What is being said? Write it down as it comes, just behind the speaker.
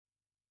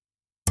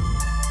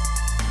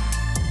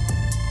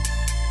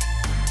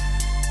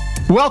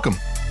Welcome.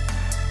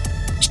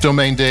 Still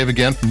Main Dave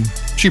again from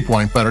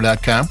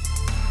cheapwinefinder.com.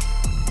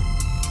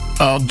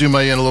 I'll do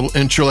my little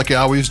intro like I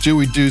always do.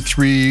 We do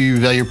 3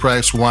 value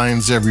price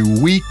wines every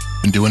week.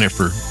 Been doing it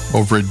for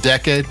over a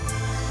decade.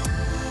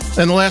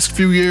 And the last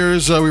few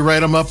years, we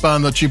write them up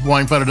on the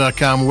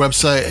cheapwinefinder.com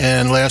website.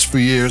 And the last few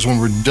years, when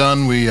we're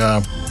done, we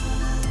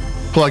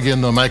plug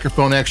in the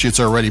microphone. Actually, it's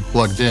already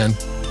plugged in,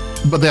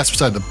 but that's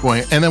beside the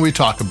point. And then we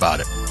talk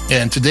about it.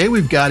 And today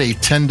we've got a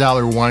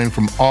 $10 wine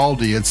from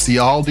Aldi. It's the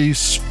Aldi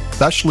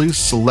Specially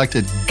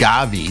Selected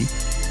Gavi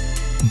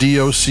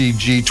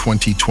DOCG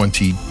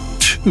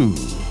 2022.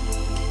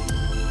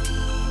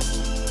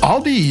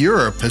 Aldi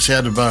Europe has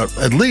had about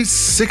at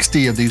least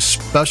 60 of these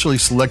specially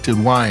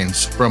selected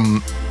wines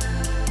from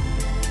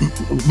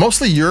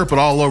mostly Europe, but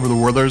all over the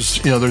world. There's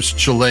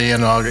Chilean,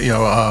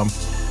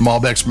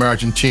 Malbecs from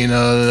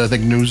Argentina, I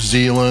think New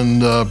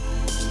Zealand,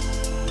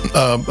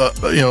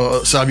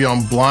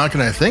 Sauvignon Blanc,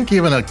 and I think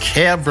even a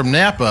Cab from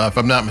Napa, if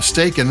I'm not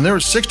mistaken. And there were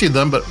 60 of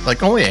them, but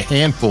like only a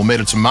handful made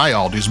it to my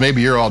Aldi's.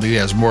 Maybe your Aldi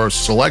has more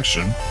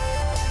selection,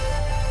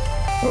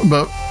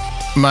 but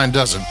mine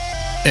doesn't.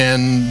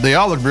 And they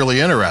all look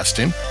really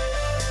interesting.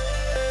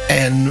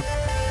 And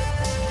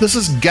this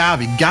is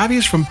Gavi. Gavi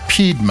is from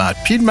Piedmont.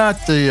 Piedmont,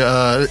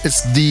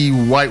 it's the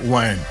white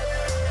wine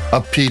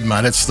of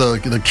Piedmont. It's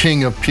the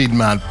king of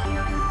Piedmont.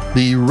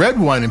 The red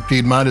wine in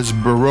Piedmont is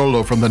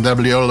Barolo from the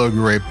Nebbiolo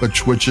grape,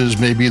 which is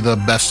maybe the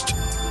best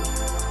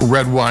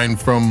red wine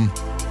from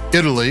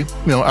Italy.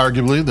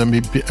 Arguably,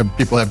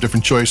 people have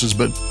different choices,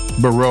 but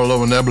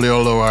Barolo and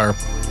Nebbiolo are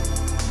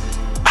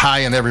high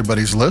in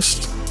everybody's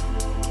list.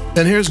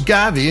 And here's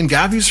Gavi, and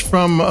Gavi's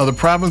from the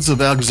province of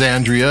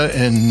Alexandria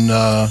in,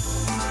 I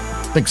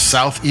think,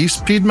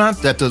 southeast Piedmont.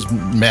 That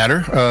doesn't matter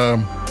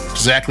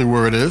exactly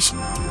where it is.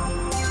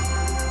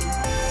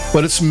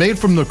 But it's made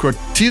from the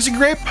Cortese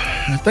grape.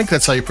 I think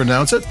that's how you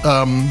pronounce it.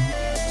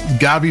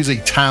 Gavi is a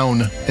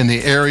town in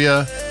the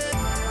area.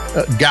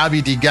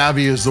 Gavi di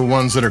Gavi is the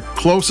ones that are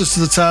closest to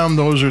the town.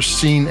 Those are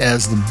seen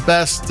as the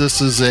best.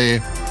 This is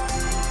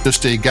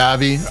just a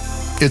Gavi.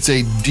 It's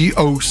a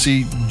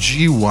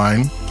DOCG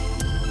wine.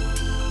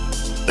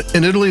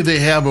 In Italy, they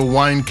have a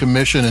wine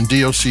commission, and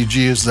DOCG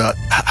is the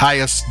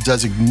highest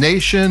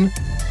designation.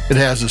 It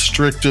has the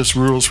strictest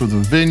rules for the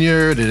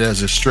vineyard. It has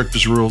the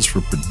strictest rules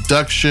for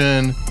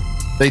production.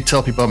 They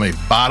tell people how many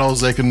bottles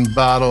they can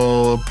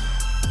bottle.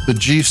 The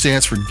G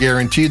stands for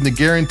guaranteed, and the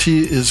guarantee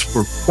is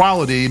for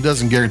quality. It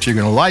doesn't guarantee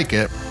you're going to like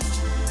it.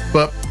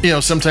 But,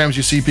 sometimes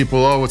you see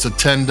people, it's a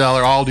 $10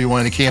 Aldi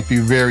wine. It can't be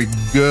very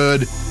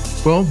good.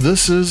 Well,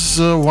 this is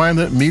a wine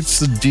that meets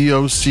the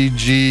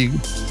DOCG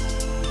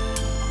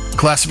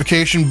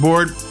classification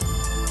board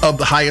of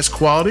the highest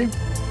quality.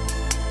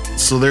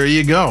 So there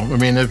you go. I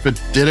mean, if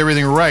it did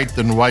everything right,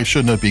 then why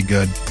shouldn't it be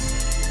good?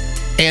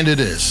 And it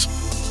is.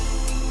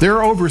 There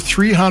are over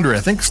 300, I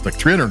think it's like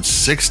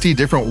 360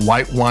 different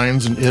white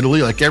wines in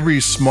Italy. Like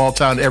every small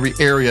town, every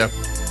area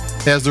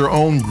has their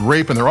own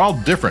grape, and they're all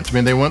different. I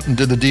mean, they went and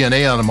did the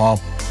DNA on them all.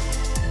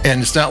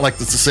 And it's not like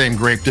it's the same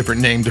grape,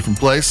 different name, different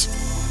place.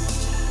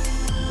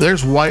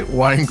 There's white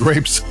wine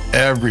grapes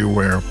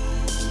everywhere.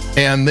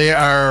 And they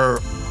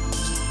are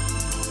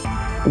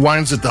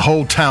wines that the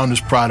whole town is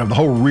proud of, the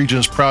whole region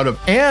is proud of.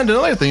 And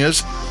another thing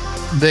is,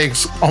 they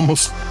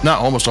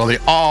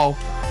all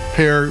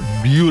pair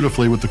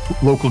beautifully with the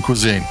local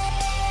cuisine.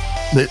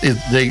 They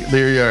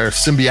are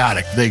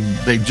symbiotic.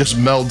 They just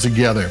meld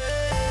together.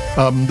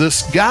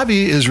 This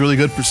Gavi is really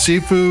good for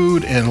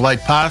seafood and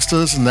light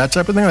pastas and that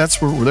type of thing.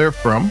 That's where they're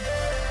from.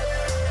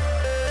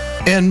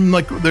 And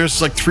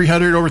there's over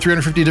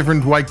 350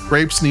 different white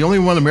grapes, and the only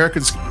one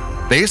Americans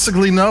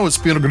basically know is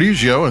Pinot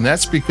Grigio, and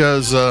that's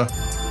because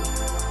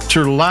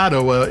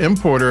Terlato, an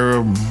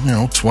importer,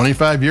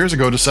 25 years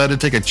ago, decided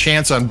to take a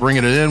chance on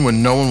bringing it in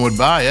when no one would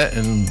buy it,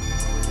 and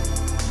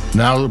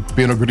now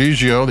Pinot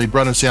Grigio, they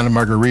brought in Santa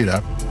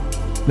Margherita.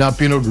 Now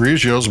Pinot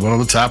Grigio is one of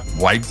the top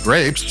white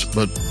grapes,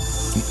 but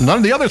none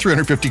of the other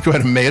 350 could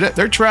have made it.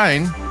 They're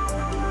trying.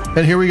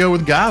 And here we go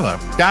with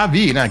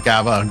Gavi.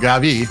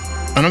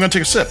 And I'm going to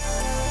take a sip.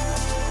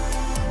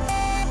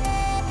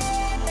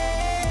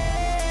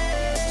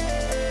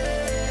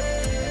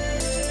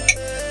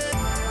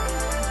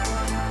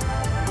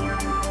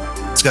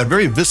 It's got a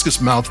very viscous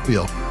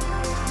mouthfeel.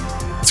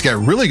 It's got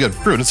really good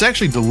fruit. It's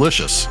actually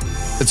delicious.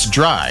 It's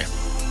dry.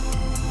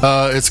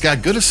 It's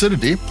got good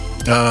acidity.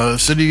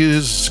 Acidity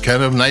is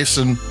kind of nice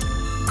and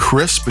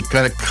crisp. It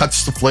kind of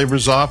cuts the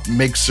flavors off,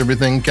 makes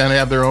everything kind of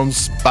have their own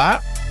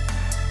spot.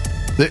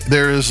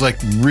 There is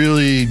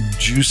really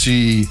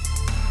juicy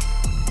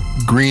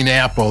green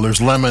apple.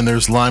 There's lemon,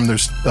 there's lime,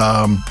 there's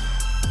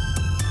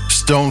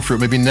stone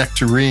fruit, maybe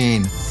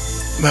nectarine.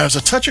 There's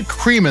a touch of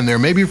cream in there,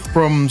 maybe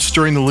from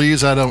stirring the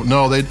leaves. I don't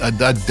know. I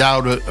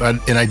doubt it,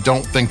 and I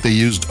don't think they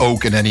used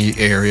oak in any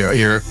area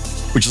here,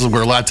 which is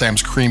where a lot of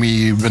times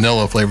creamy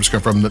vanilla flavors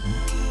come from.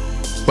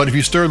 But if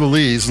you stir the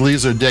leaves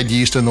are dead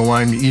yeast in the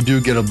wine, you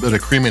do get a bit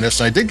of creaminess.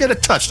 And I did get a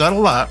touch, not a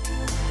lot.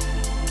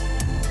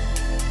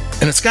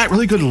 And it's got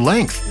really good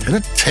length, and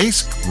it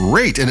tastes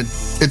great. And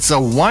it's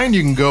a wine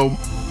you can go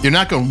you're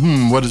not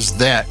going, what is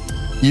that?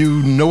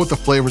 You know what the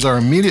flavors are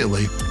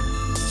immediately,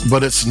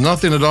 but it's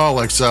nothing at all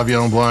like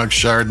Sauvignon Blanc,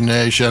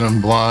 Chardonnay,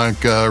 Chenin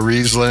Blanc,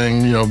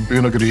 Riesling,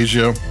 Pinot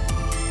Grigio.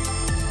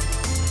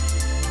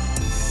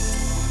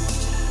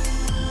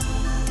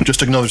 Just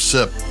take another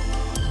sip.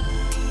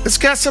 It's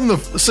got some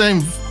of the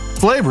same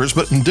flavors,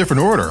 but in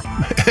different order.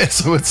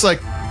 So it's like,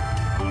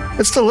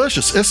 it's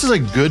delicious. This is a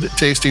good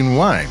tasting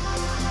wine.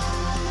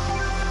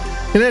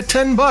 And at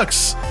 $10,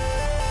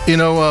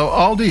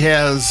 Aldi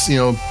has,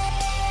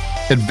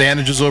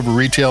 advantages over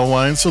retail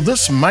wine. So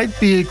this might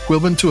be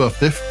equivalent to a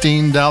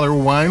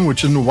 $15 wine,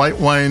 which in white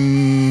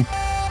wine,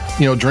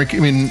 drink,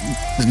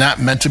 is not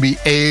meant to be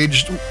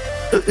aged.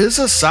 It's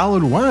a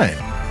solid wine.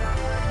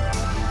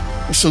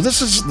 So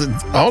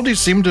Aldi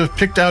seemed to have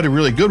picked out a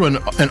really good one.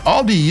 And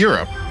Aldi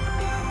Europe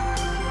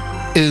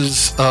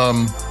is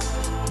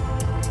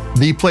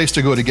the place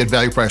to go to get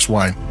value price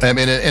wine.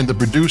 And the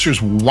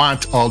producers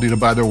want Aldi to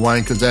buy their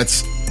wine because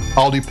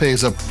Aldi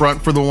pays up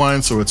front for the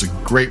wine, so it's a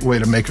great way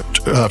to make it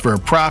for a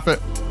profit.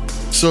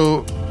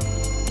 So,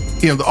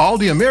 the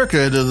Aldi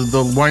America,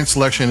 the wine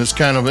selection is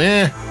kind of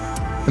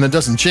and it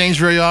doesn't change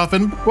very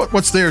often.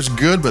 What's there is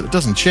good, but it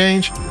doesn't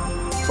change.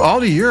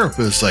 Aldi Europe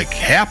is like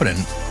happening.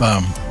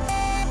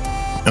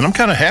 And I'm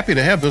kind of happy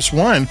to have this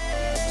wine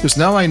because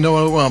now I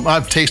know.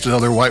 I've tasted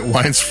other white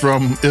wines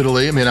from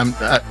Italy.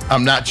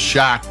 I'm not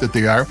shocked that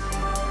they are,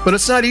 but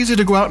it's not easy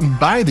to go out and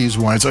buy these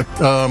wines.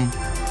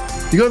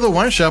 You go to the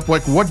wine shop,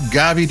 like, what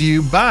Gavi do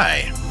you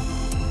buy?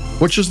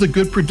 Which is the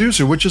good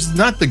producer? Which is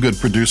not the good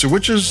producer?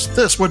 Which is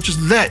this? Which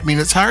is that?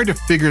 It's hard to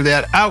figure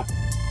that out.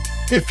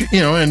 If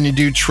and you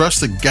do trust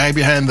the guy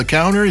behind the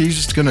counter, he's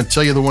just going to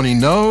tell you the one he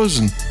knows.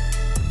 And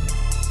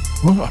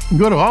well,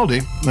 go to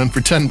Aldi, and for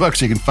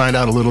 $10, you can find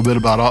out a little bit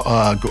about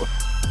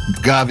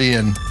Gavi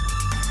and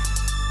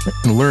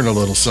learn a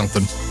little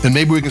something. And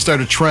maybe we can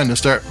start a trend to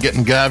start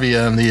getting Gavi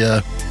on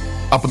the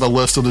up on the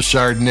list of the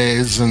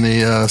Chardonnays and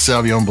the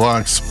Sauvignon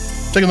Blancs.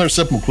 Take another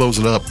sip and we'll close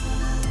it up.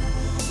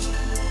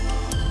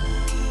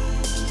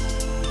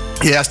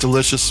 Yeah, it's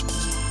delicious.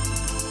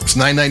 It's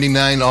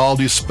 $9.99.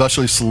 Aldi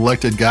specially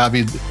selected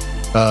Gavi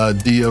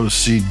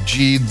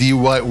DOCG, the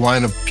white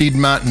wine of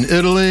Piedmont in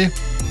Italy.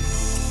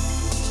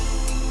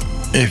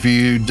 If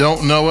you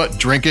don't know it,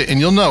 drink it and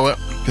you'll know it,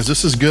 because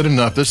this is good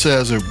enough. This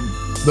has a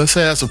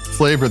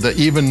flavor that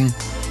even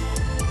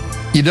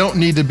you don't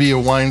need to be a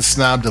wine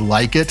snob to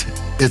like it.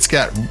 It's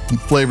got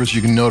flavors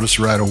you can notice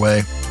right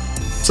away.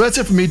 So that's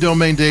it for me,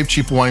 Domain Dave,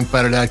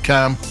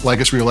 cheapwinefinder.com.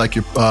 Like us where you like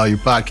your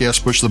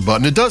podcast, push the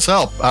button. It does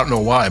help. I don't know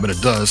why, but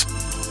it does.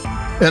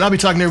 And I'll be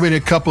talking to everybody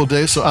in a couple of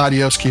days, so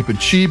adios, keep it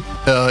cheap.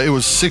 It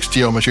was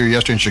 60 almost here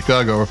yesterday in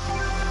Chicago,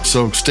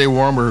 so stay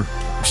warm or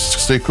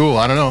stay cool.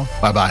 I don't know.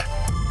 Bye-bye.